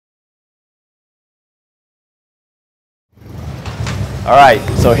All right,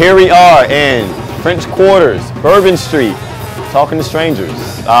 so here we are in French Quarters, Bourbon Street, talking to strangers.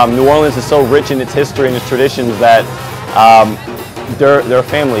 New Orleans is so rich in its history and its traditions that they're a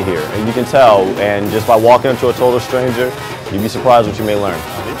family here, and you can tell. And just by walking up to a total stranger, you'd be surprised what you may learn.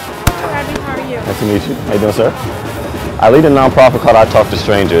 How are you? Nice to meet you. How you doing, sir? I lead a nonprofit called I Talk to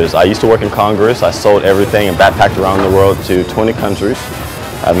Strangers. I used to work in Congress. I sold everything and backpacked around the world to 20 countries.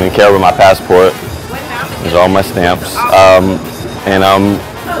 I've been carried with my passport. There's all my stamps. And I'm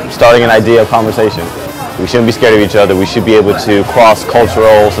starting an idea of conversation. We shouldn't be scared of each other. We should be able to cross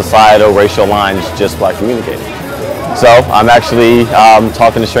cultural, societal, racial lines just by communicating. So I'm actually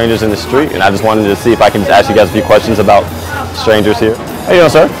talking to strangers in the street, and I just wanted to see if I can just ask you guys a few questions about strangers here. How you doing,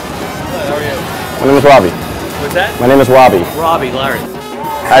 sir? Good, how are you? My name is Robbie. What's that? My name is Robbie. Robbie, Larry.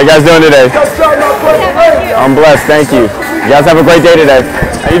 How you guys doing today? I'm blessed, thank you. You guys have a great day today.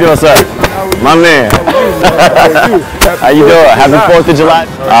 How you doing, sir? My man. How you doing? Happy 4th of July.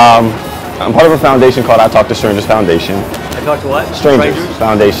 I'm part of a foundation called I Talk to Strangers Foundation. I talk to what? Strangers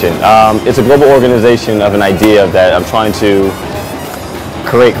Foundation. It's a global organization of an idea that I'm trying to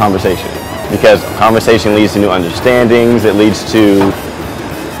create conversation, because conversation leads to new understandings. It leads to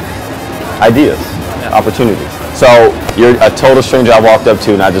ideas, opportunities. So you're a total stranger I walked up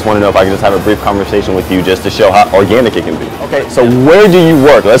to, and I just want to know if I can just have a brief conversation with you just to show how organic it can be. Okay, so where do you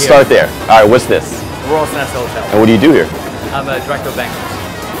work? Let's start there. All right, what's this? Royal Nest Hotel. And what do you do here? I'm a director of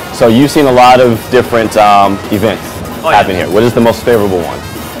banquets. So you've seen a lot of different events happen here. What is the most favorable one?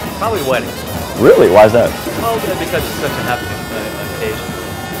 Probably weddings. Really? Why is that? Well, because it's such a happy occasion.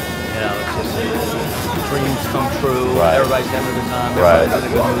 You know, it's just dreams come true. Right. Everybody's having a good time. Right. Everybody's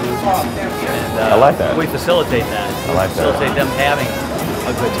in a good mood. And, I like that. We facilitate that. I like that. Facilitate them having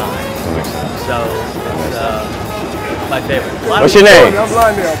a good time. That makes sense. So it's my favorite. What's your name? I'm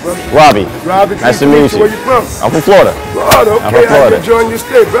Lionel, brother. Robbie. Robbie, Nice to meet you. Where you from? I'm from Florida. Florida, okay. I'm from Florida. How you enjoying your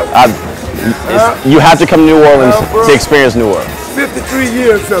stay, brother? You have to come to New Orleans to experience New Orleans. 53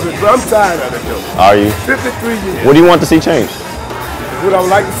 years of it, bro. I'm tired of it, though. Are you? 53 years. What do you want to see change? What I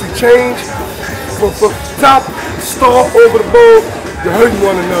would like to see change, from top star over the bowl, you're hurting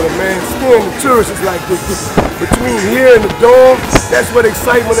one another, man. Scaring the tourists is like this. Between here and the dome, that's where the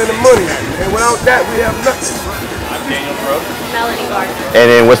excitement and the money is. And without that, we have nothing. I'm Daniel Brooks. Melanie Gardner. And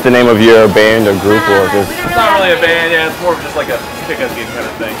then what's the name of your band or group or just? It's not really a band, yeah. It's more of just like a pickup game kind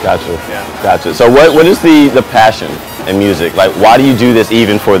of thing. Gotcha. Yeah. Gotcha. So what is the passion in music? Like, why do you do this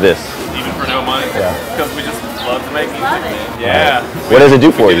even for this? Even for no money? Yeah. Because we just love to make music, Love it. man. Yeah. What does it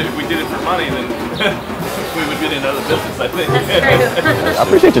do for you? If we did it for money, then we would get into other business, I think. That's true. I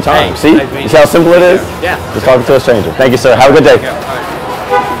appreciate your time. Hey, See? nice meeting You see how simple it is? Yeah. Just talking to a stranger. Thank you, sir. Have a good day.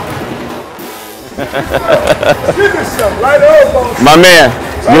 Give me some, right on, My man,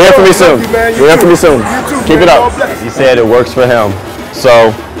 you'll hear from me soon. You'll hear from me soon. Keep it up. He said it works for him.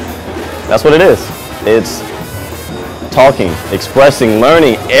 So that's what it is. It's talking, expressing,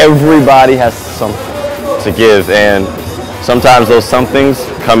 learning. Everybody has something to give, and sometimes those somethings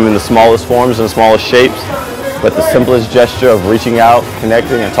come in the smallest forms and smallest shapes, but the simplest gesture of reaching out,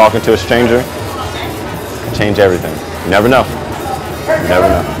 connecting, and talking to a stranger can change everything. You never know. You never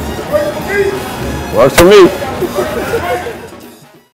know. Works for me.